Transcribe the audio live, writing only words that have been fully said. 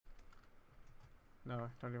No,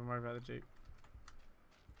 don't even worry about the Jeep.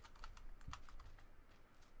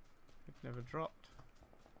 It never dropped.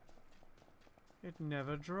 It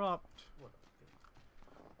never dropped. What?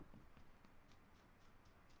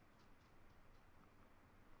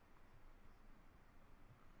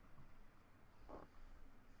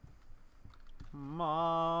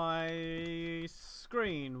 My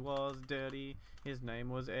screen was dirty. His name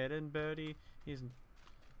was Ed and Birdie. His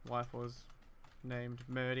wife was named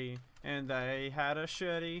Murdy. And they had a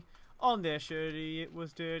shirty. On their shirty it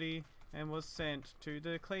was dirty and was sent to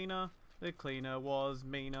the cleaner. The cleaner was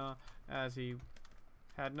meaner as he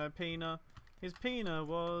had no peener. His peener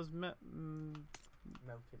was Melted.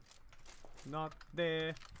 not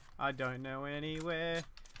there. I don't know anywhere.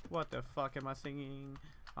 What the fuck am I singing?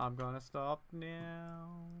 I'm gonna stop now.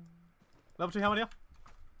 Level 2 helmet here.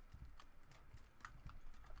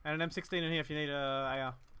 And an M16 in here if you need a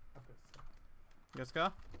AR. I've got some. You got a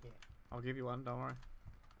scar? Yeah. I'll give you one, don't worry.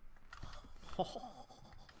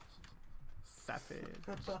 Savage.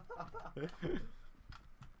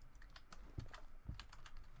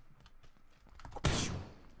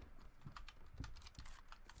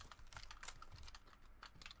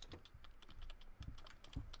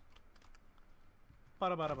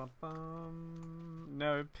 Ba-da-ba-da-bum-bum.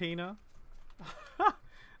 No Pina. I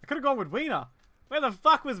could have gone with Wiener. Where the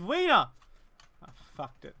fuck was Wiener? I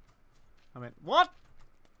fucked it. I meant, what?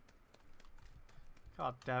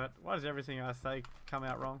 God damn it. Why does everything I say come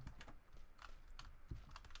out wrong?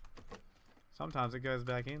 Sometimes it goes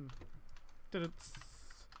back in.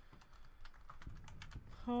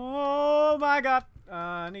 Oh my god.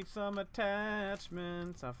 I need some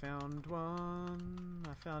attachments. I found one.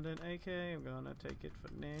 I found an AK. I'm gonna take it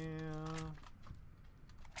for now.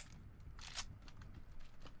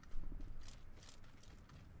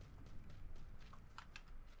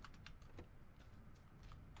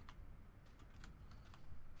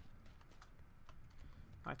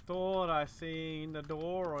 I thought I seen the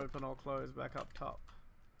door open or close back up top.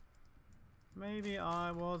 Maybe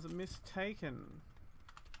I was mistaken.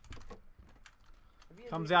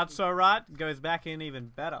 Comes out so right, goes back in even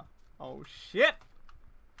better. Oh shit!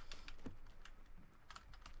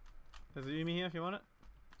 There's a Yumi here if you want it.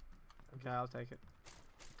 Okay, I'll take it.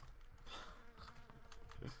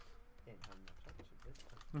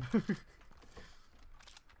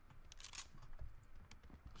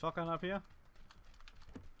 Shotgun up here.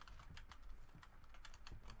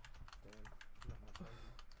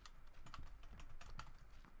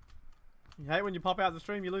 You hate when you pop out the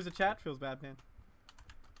stream, you lose a chat? Feels bad, man.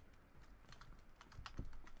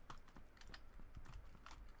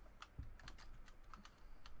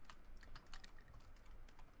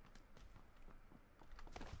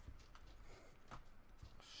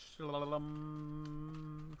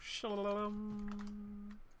 Shalalalum, shalalalum.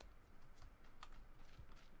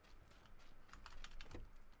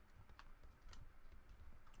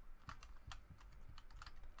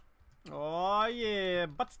 Oh yeah,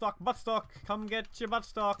 buttstock, buttstock. Come get your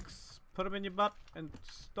buttstocks. Put them in your butt and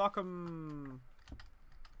stock them.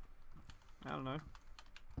 I don't know.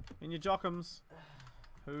 In your jockums.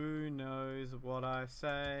 Who knows what I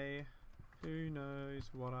say? Who knows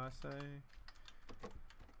what I say?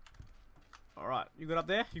 Alright, you good up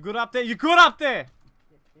there? You good up there? You good up there?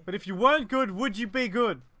 But if you weren't good, would you be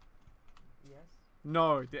good? Yes.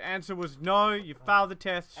 No. The answer was no. You failed the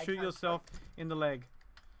test. Shoot yourself in the leg.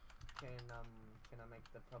 Can I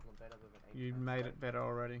make the problem better with an 8? You made it better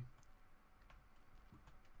already.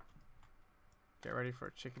 Get ready for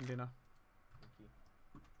a chicken dinner. Thank you.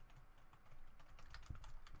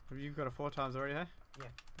 Have you got a 4 times already, hey? Yeah.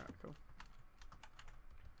 Alright, cool.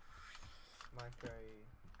 Micro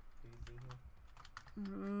easy here.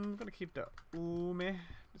 I'm gonna keep the Ume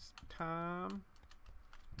this time.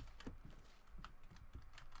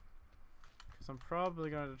 Because I'm probably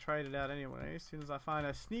going to trade it out anyway as soon as I find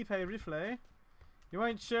a Snipe Rifle. You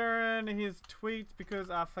ain't sharing his tweets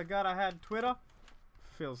because I forgot I had Twitter?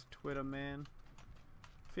 Feels Twitter, man.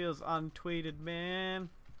 Feels untweeted, man.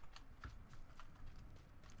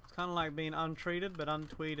 It's kind of like being untreated but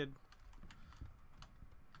untweeted.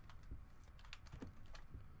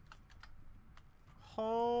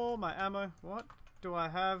 Oh, my ammo. What do I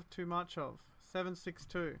have too much of?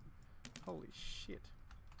 7.62. Holy shit.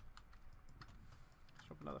 Let's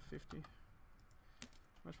drop another 50. How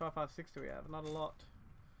much 5.56 do we have? Not a lot.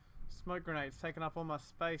 Smoke grenades taking up all my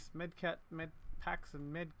space. Medcat, med packs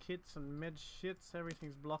and med kits and med shits.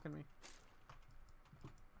 Everything's blocking me. I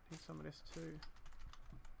need some of this too.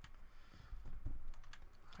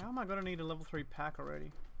 How am I gonna need a level 3 pack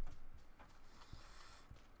already?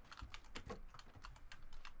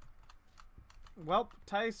 Well,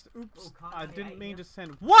 taste. Oops. Ooh, car I 98 didn't mean here. to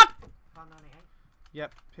send. What? Car 98.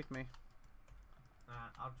 Yep. Pick me.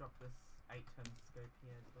 I'll drop this 8-ton scope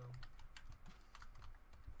here as well.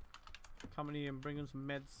 Come in here and bring in some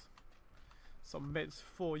meds. Some meds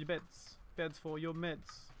for your beds. Beds for your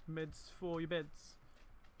meds. Meds for your beds.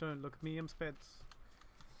 Don't look at me, I'm speds.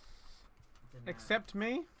 Except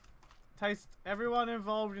me. Taste. Everyone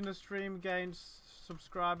involved in the stream gains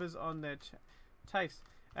subscribers on their Taste.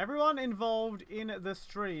 Everyone involved in the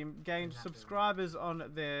stream gained subscribers on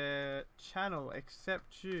their channel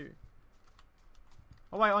except you.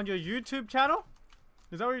 Oh wait, on your YouTube channel?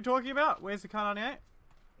 Is that what you're talking about? Where's the car 98?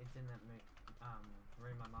 It's in that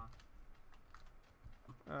room I marked.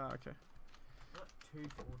 Okay. What? 2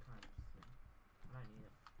 4 times. I don't need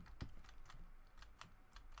it.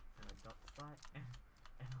 And a dot site and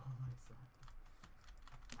a hollow site.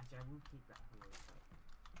 Actually, I will keep that hollow site.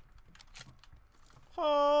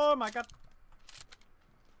 Oh my god.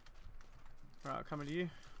 Right, coming to you.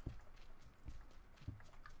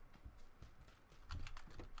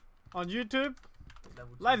 On YouTube,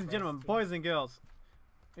 ladies and gentlemen, boys and girls,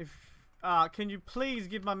 if can you please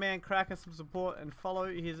give my man Cracker some support and follow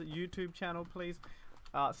his YouTube channel, please.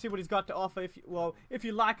 See what he's got to offer. If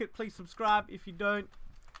you like it, please subscribe. If you don't,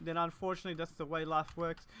 then unfortunately that's the way life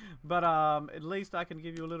works. But at least I can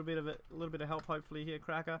give you a little bit of help, hopefully here,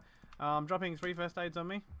 Cracker. I'm dropping 3 first aids on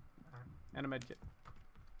me and a med kit.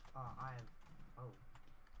 I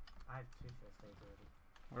have 2 first aids already.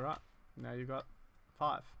 All right, now you got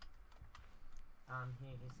 5.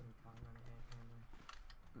 Here's some car 98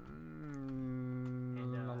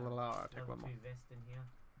 ammo. I'll take level one more. 2 vest in here.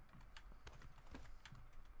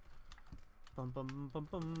 Bum bum bum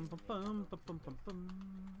bum bum bum bum bum bum bum.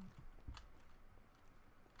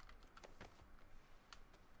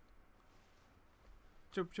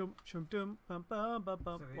 Jump jump jump jump bum bum bum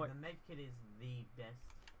bum. So the med kit is the best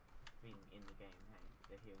thing in the game, hey?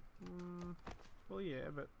 The heal. Well yeah,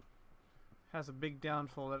 but has a big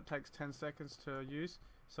downfall that it takes 10 seconds to use,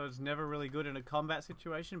 so it's never really good in a combat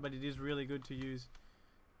situation, but it is really good to use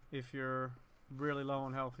if you're really low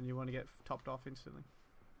on health and you want to get topped off instantly.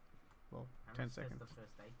 Well, How 10 much seconds. does the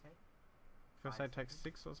first aid take? First aid takes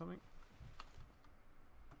 6 or something.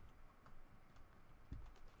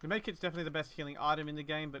 The medkit's definitely the best healing item in the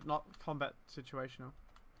game, but not combat situational.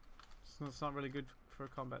 It's not really good for a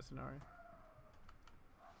combat scenario.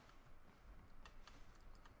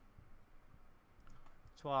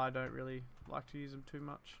 That's why I don't really like to use them too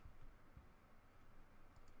much.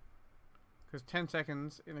 Because 10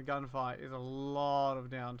 seconds in a gunfight is a lot of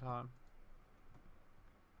downtime.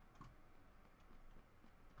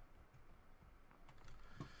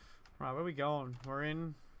 Right, where are we going? We're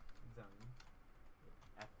in Zone.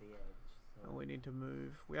 At the edge. So oh, we need to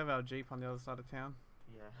move. We have our Jeep on the other side of town.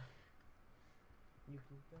 yeah. You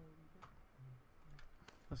can go.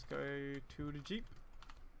 Let's go to the Jeep.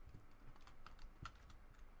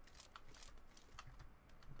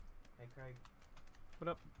 Hey Craig. What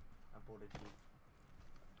up? I bought a Jeep.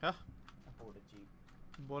 Huh? I bought a Jeep.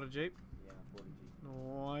 Bought a Jeep? Yeah, I bought a Jeep.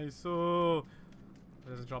 Nice. Oh.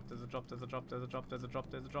 There's a drop, there's a drop, there's a drop, there's a drop, there's a drop,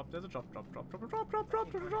 there's a drop, there's a drop, drop, drop, drop, drop, drop,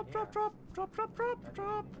 drop, drop, drop, drop, drop, drop, drop, drop,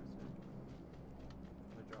 drop.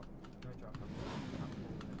 No drop. No drop.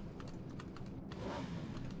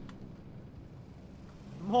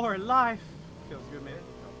 More life. Feels good, man.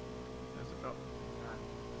 There's a drop.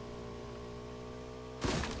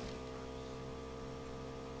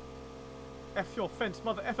 F your fence,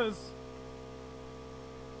 mother effers.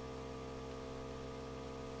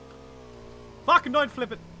 Fucking don't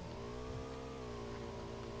flip it.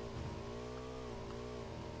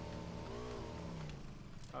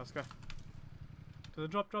 Oh, let's go. To the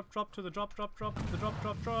drop, drop, drop, to the drop, drop, drop, to the drop,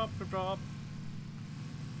 drop, drop, drop, drop.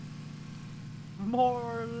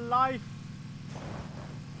 More life.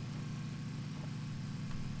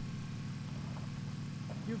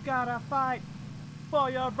 You gotta fight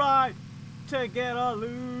for your right to get a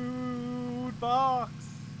loot box.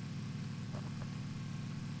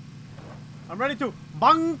 I'm ready to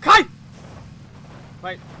Bankai!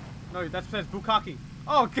 Wait, no, that says Bukaki.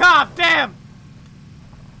 Oh god damn!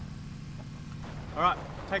 Alright,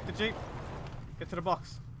 take the Jeep. Get to the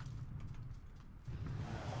box.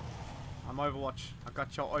 I'm Overwatch. I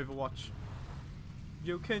got your Overwatch.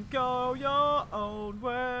 You can go your own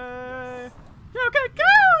way. You can go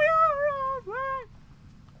your own way.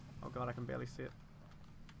 Oh god, I can barely see it.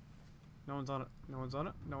 No one's on it. No one's on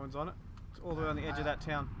it. No one's on it. It's all the way on the edge of that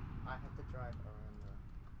town. I have to drive around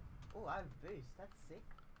the... Oh, I have boost. That's sick.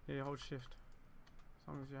 Yeah, you hold shift. As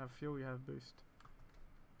long as you have fuel, you have boost.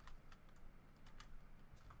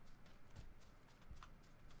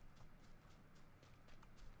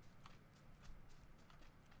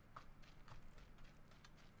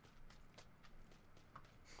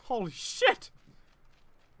 Holy shit!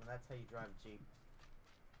 Well, that's how you drive a Jeep.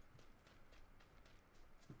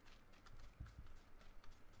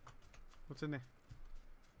 What's in there?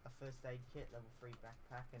 A first aid kit, level 3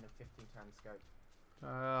 backpack, and a 15 tiny scope.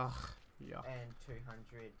 Ugh, yeah. And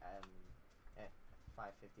 200 at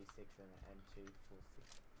 556 and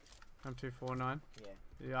M246. M249.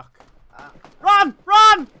 Yeah. Yuck. Run!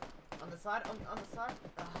 Run! On the side, on the side.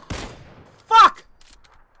 Fuck!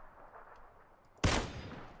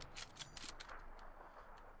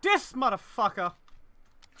 This motherfucker!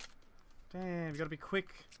 Damn, you gotta be quick.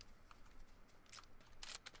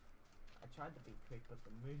 I tried to be quick, but the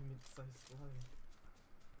movement's so slow.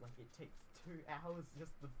 Like it takes 2 hours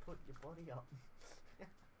just to put your body up.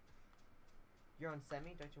 You're on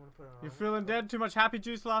semi, don't you want to put it on? You feeling dead? Too much happy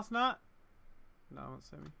juice last night? No, I won't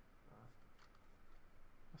see me.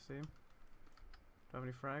 I see him. Do I have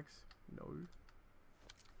any frags? No.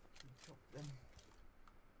 Chop them.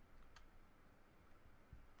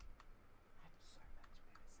 I had so much medicine on me.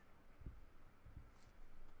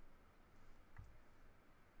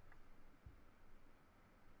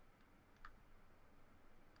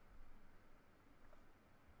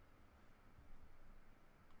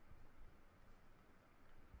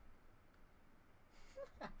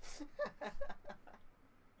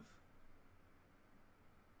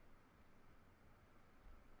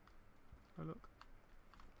 Oh look.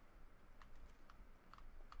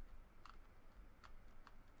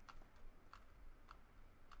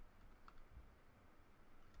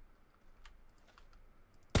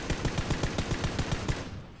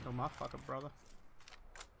 Kill my fucker brother.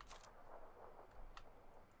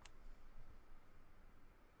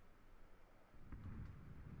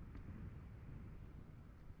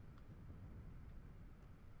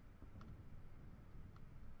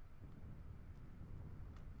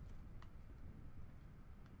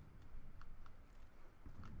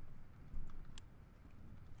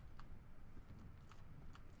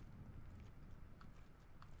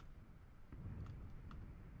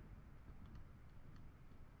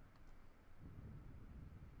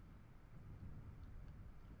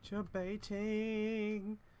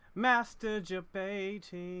 Debating, master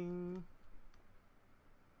debating.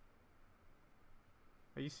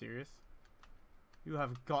 Are you serious? You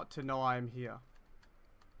have got to know I am here.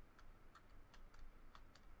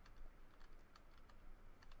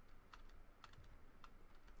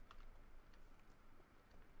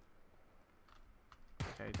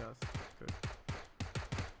 Okay, he does. Good.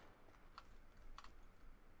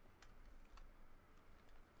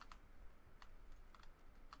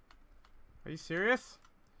 Are you serious?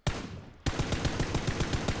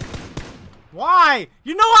 Why?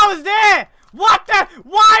 You know I was there! What the?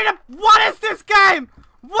 Why the? What is this game?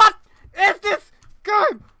 What is this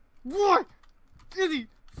game? Why is he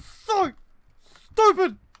so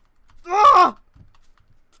stupid? Ah!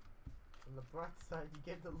 On the bright side, you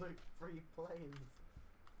get to loot 3 players.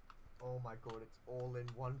 Oh my god, it's all in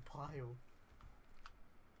one pile.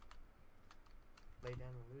 Lay down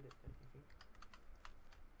and loot it, don't you think?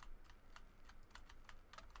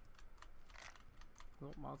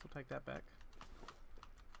 Well, might as well take that back.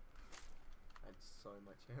 That's so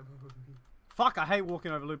much ammo. Fuck, I hate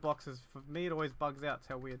walking over loot boxes. For me, it always bugs out. It's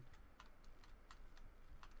how weird.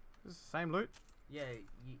 Is this the same loot? Yeah,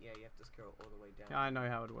 you have to scroll all the way down. Yeah, I know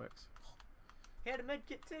how it works. He had a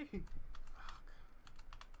medkit too. Fuck.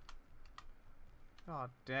 God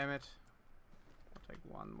damn it. I'll take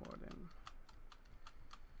one more then.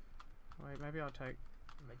 Wait, maybe I'll take...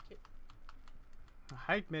 Medkit?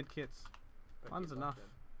 I hate medkits. But One's you love enough.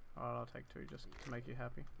 them. Alright, I'll take 2 just to make you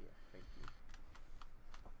happy. Yeah, thank you.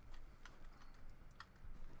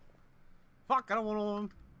 Fuck, I don't want all of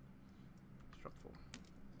them. Drop 4.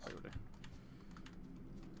 See what I do.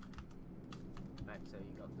 Right, so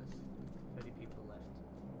you got this. 30 people left.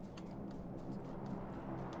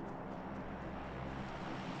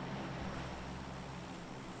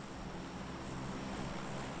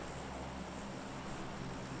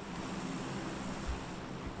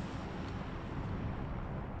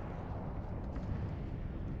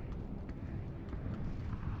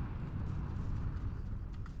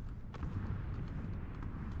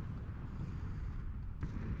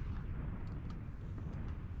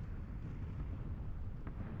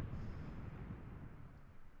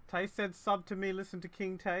 Taste said sub to me, listen to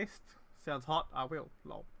King Taste. Sounds hot. I will.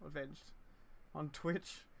 Lol. Avenged. On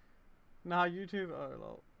Twitch. Nah, YouTube. Oh,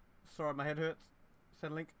 lol. Sorry, my head hurts.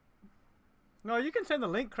 Send a link. No, you can send the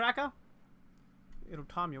link, cracker. It'll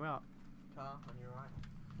time you out. Car on your right.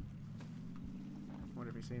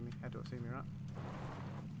 Whatever you see me. Had to have seen me, right?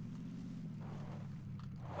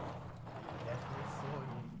 Definitely saw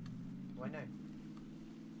you. Why no?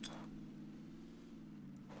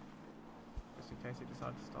 just in case he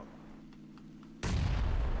decided to stop.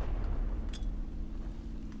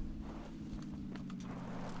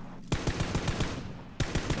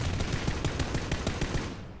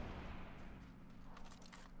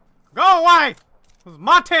 Go away! This is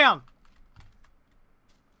my town!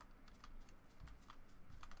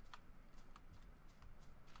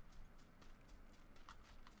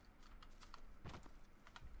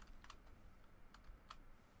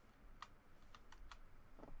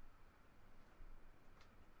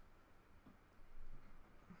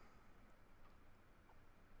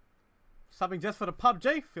 Something just for the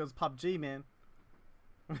PUBG? Feels PUBG, man.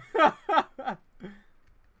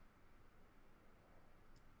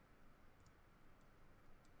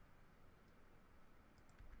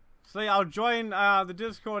 See, I'll join the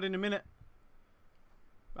Discord in a minute.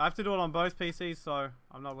 I have to do it on both PCs, so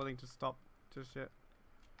I'm not willing to stop just yet.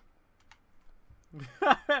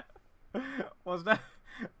 Was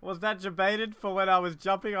that debated for when I was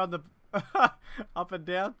jumping on the up and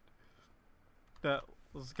down? That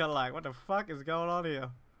was kind of like, what the fuck is going on here?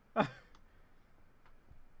 I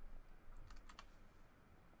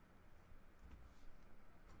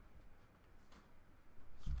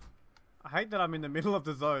hate that I'm in the middle of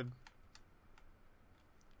the zone.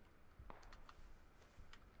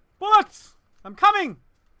 Bullets! I'm coming!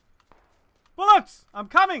 Bullets! I'm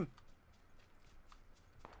coming!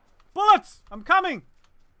 Bullets! I'm coming!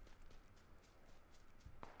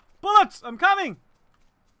 Bullets! I'm coming!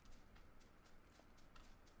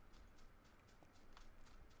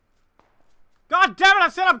 God damn it! I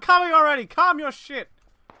said I'm coming already! Calm your shit!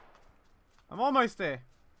 I'm almost there.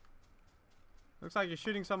 Looks like you're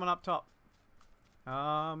shooting someone up top.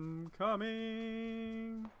 I'm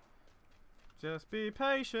coming. Just be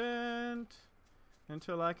patient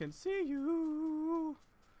until I can see you.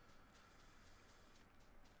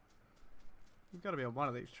 You've got to be on one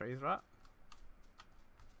of these trees, right?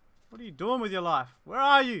 What are you doing with your life? Where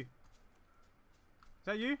are you? Is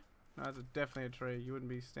that you? No, it's definitely a tree. You wouldn't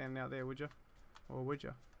be standing out there, would you? Or would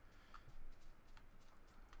you?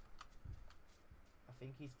 I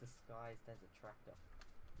think he's disguised as a tractor.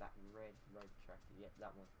 That red tractor. Yeah,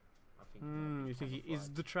 that one. I think. You think he is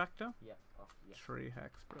the tractor? Yeah. Oh, yeah. Tree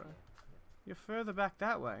hacks, bro. Yeah. You're further back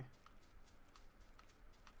that way.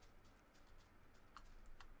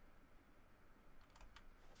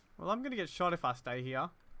 Well, I'm gonna get shot if I stay here.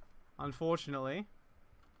 Unfortunately.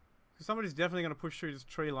 Because somebody's definitely gonna push through this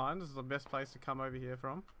tree line. This is the best place to come over here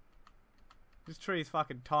from. This tree is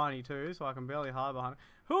fucking tiny too, so I can barely hide behind it.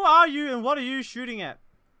 Who are you and what are you shooting at?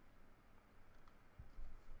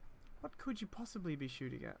 What could you possibly be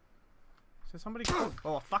shooting at? So somebody...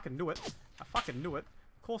 Oh, I fucking knew it. I fucking knew it.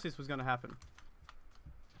 Of course this was gonna happen.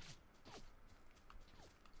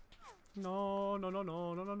 No, no, no,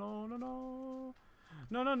 no, no, no, no, no, no.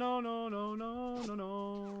 No, no, no, no, no, no, no,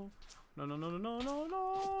 no. No, no, no, no, no, no,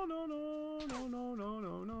 no, no, no, no, no, no,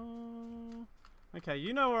 no, no. Okay,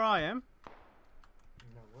 you know where I am.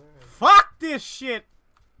 Fuck this shit!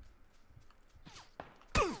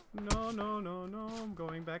 No, no, no, no, I'm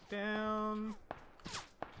going back down.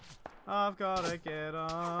 I've gotta get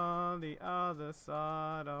on the other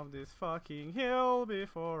side of this fucking hill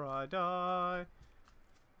before I die.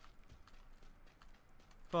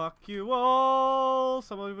 Fuck you all!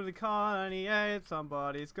 Somebody with a Kar 98,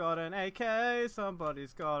 somebody's got an AK,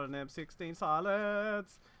 somebody's got an M16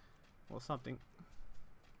 silence. Or something.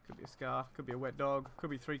 Could be a scar, could be a wet dog, could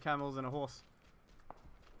be 3 camels and a horse.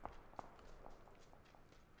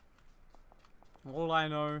 All I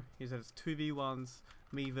know is that it's 2v1s,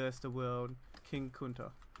 me versus the world, King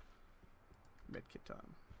Kunta. Medkit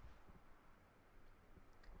time.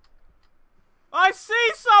 I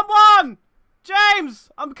see someone! James!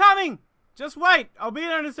 I'm coming! Just wait, I'll be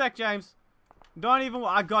there in a sec, James. Don't even,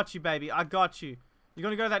 I got you, baby, I got you. You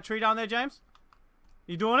gonna go to that tree down there, James?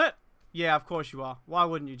 You doing it? Yeah, of course you are. Why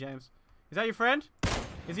wouldn't you, James? Is that your friend?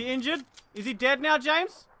 Is he injured? Is he dead now,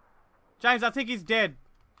 James? James, I think he's dead.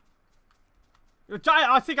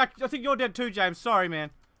 I think you're dead too, James. Sorry,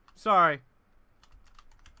 man. Sorry.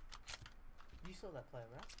 You saw that player,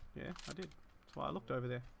 right? Yeah, I did. That's why I looked over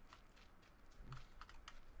there.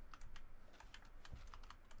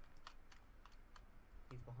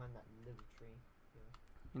 He's behind that little tree.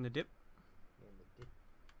 Yeah. In the dip? Yeah, in the dip.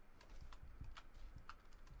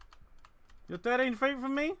 You're 13 feet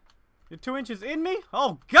from me? You're 2 inches in me?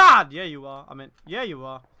 Oh, God! Yeah, you are. I mean, yeah, you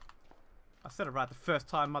are. I said it right the first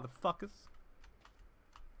time, motherfuckers.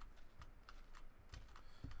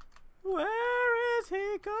 Where is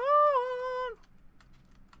he gone?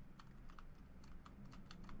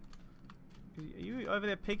 Are you over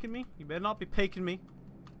there peeking me? You better not be peeking me.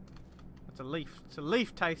 That's a leaf. It's a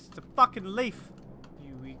leaf taste. It's a fucking leaf.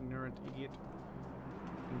 You ignorant idiot.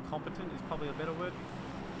 Incompetent is probably a better word.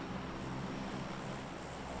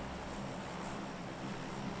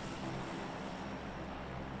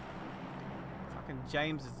 Fucking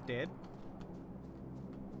James is dead.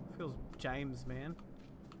 Feels James, man.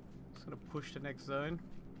 Just gonna push the next zone.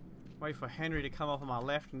 Wait for Henry to come off on my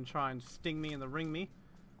left and try and sting me in the ring me.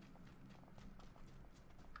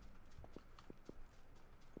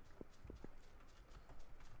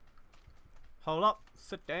 Hold up,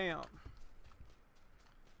 sit down.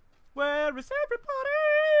 Where is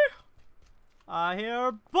everybody? I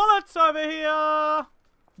hear bullets over here.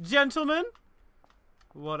 Gentlemen,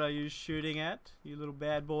 what are you shooting at, you little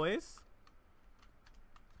bad boys?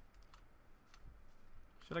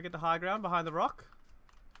 Should I get the high ground behind the rock?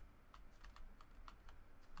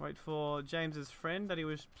 Wait for James's friend that he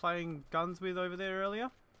was playing guns with over there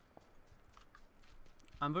earlier.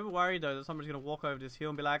 I'm a bit worried though that somebody's gonna walk over this hill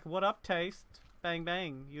and be like, "What up, taste? Bang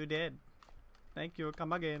bang, you're dead. Thank you,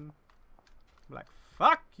 come again." I'm like,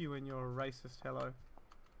 "Fuck you and your racist hello."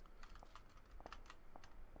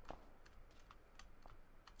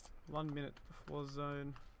 1 minute before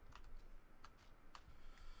zone.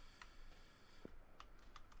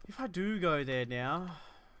 If I do go there now,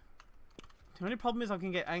 the only problem is I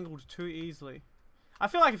can get angled too easily. I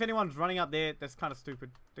feel like if anyone's running up there, that's kind of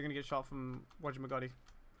stupid. They're gonna get shot from Wajimagoti.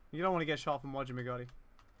 You don't want to get shot from Wajimagoti. You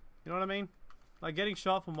know what I mean? Like getting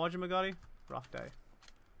shot from Wajimagoti, rough day.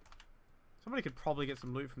 Somebody could probably get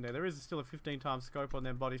some loot from there. There is still a 15 times scope on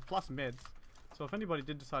their bodies, plus meds. So if anybody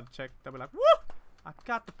did decide to check, they'll be like, "Woo! I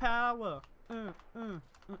got the power!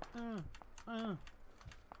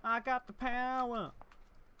 I got the power!"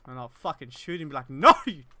 And I'll fucking shoot him and be like, "No,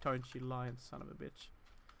 you don't, you lying son of a bitch."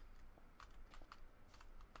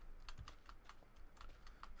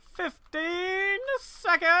 15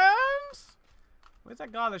 seconds! Where's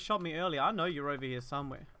that guy that shot me earlier? I know you're over here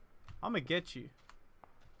somewhere. I'm gonna get you.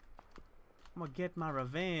 I'm gonna get my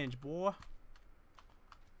revenge, boy.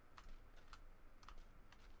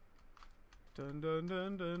 Dun dun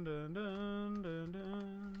dun dun dun dun dun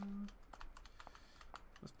dun.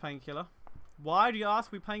 That's painkiller. Why do you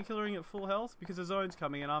ask? We painkillering at full health? Because the zone's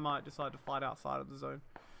coming and I might decide to fight outside of the zone.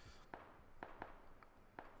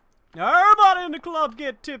 Everybody in the club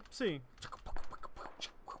get tipsy.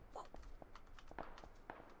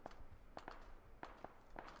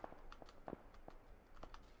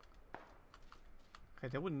 Okay,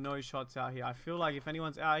 there were no shots out here. I feel like if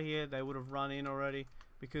anyone's out here, they would have run in already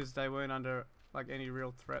because they weren't under like any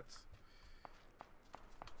real threats.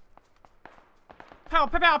 Pow,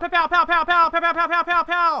 pow, pow, pow, pow, pow, pow, pow, pow, pow, pow, pow,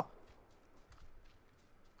 pow.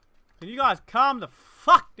 Can you guys calm the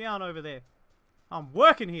fuck down over there? I'm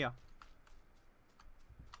working here.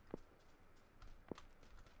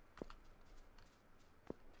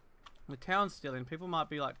 The town's still in. People might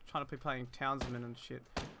be like trying to be playing townsmen and shit.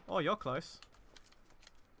 Oh, you're close.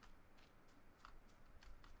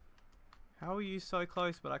 How are you so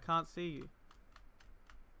close but I can't see you?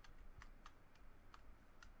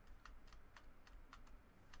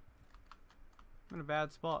 I'm in a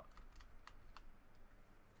bad spot.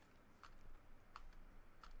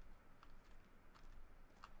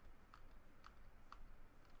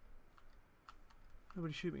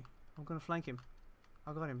 Nobody shoot me. I'm gonna flank him.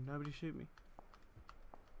 I got him. Nobody shoot me.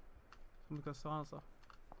 Someone got a silencer.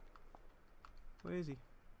 Where is he?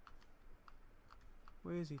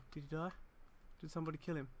 Where is he? Did he die? Did somebody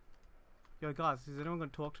kill him? Yo guys, is anyone gonna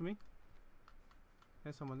talk to me?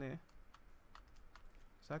 There's someone there.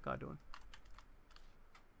 What's that guy doing?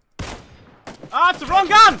 Ah, it's the wrong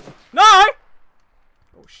gun! No!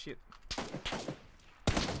 Oh shit.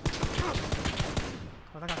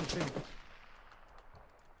 Oh, that guy can see me.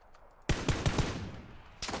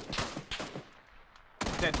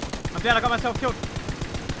 Dead. I'm dead, I got myself killed.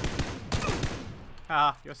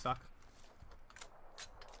 Ah, you suck.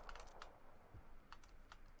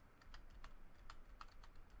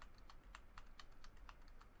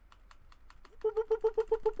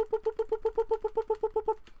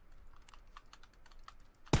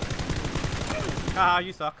 Ah,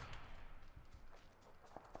 you suck.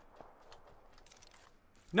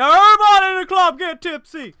 Nobody in the club get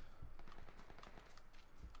tipsy.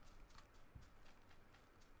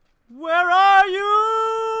 Where are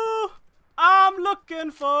you? I'm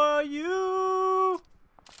looking for you.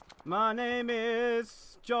 My name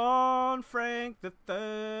is John Frank the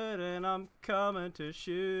Third, and I'm coming to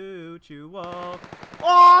shoot you all.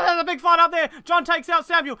 Oh, there's a big fight up there. John takes out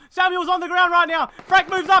Samuel. Samuel's on the ground right now. Frank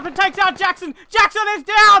moves up and takes out Jackson. Jackson is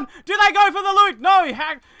down. Do they go for the loot? No.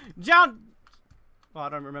 John. Oh, I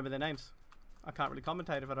don't remember their names. I can't really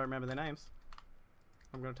commentate if I don't remember their names.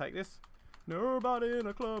 I'm gonna take this. Nobody in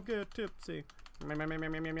a club get tipsy. Oh,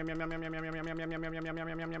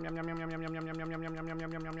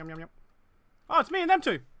 it's me and them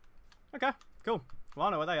two. Okay, cool. Well,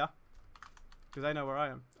 I know where they are. Because they know where I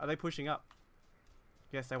am. Are they pushing up?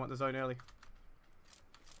 Yes, they want the zone early.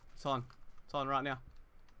 It's on. It's on right now.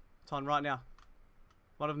 It's on right now.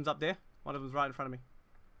 One of them's up there. One of them's right in front of me.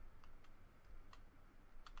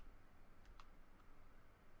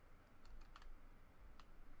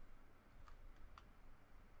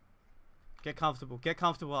 Get comfortable. Get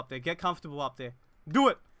comfortable up there. Get comfortable up there. Do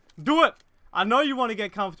it. Do it. I know you want to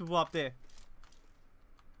get comfortable up there.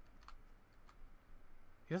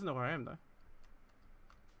 He doesn't know where I am, though.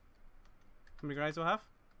 How many grenades do I have?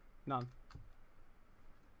 None.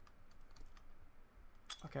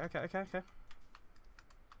 Okay.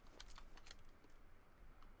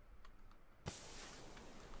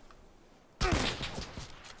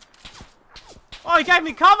 Oh, he gave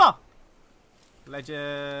me cover!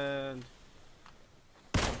 Legend.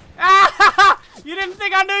 Ah! You didn't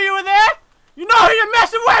think I knew you were there? You know who you're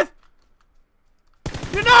messing with!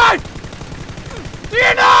 You know! Do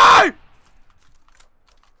you know?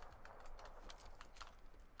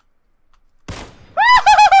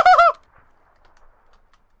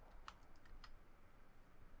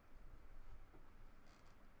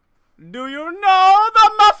 Do you know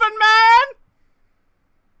the Muffin Man?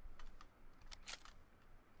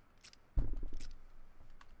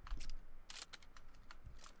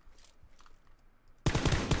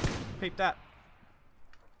 Peep that.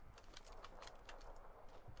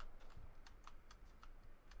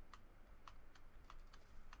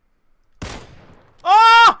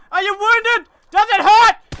 Oh! Are you wounded? Does it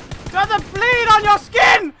hurt? Does it bleed on your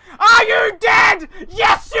skin? Are you dead?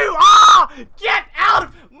 Yes, you are! Get out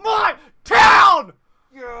of my town!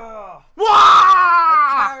 Yeah! Wah!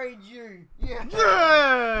 I carried you! Yeah!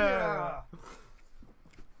 Yeah!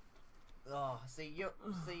 Oh, see, you're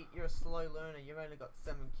a slow learner. You've only got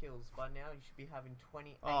 7 kills. By now, you should be having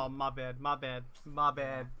 28. Oh, my bad.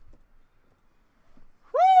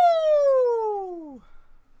 Woo!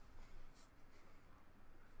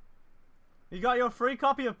 You got your free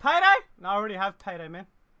copy of Payday? No, I already have Payday, man.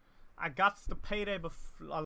 I got the Payday before.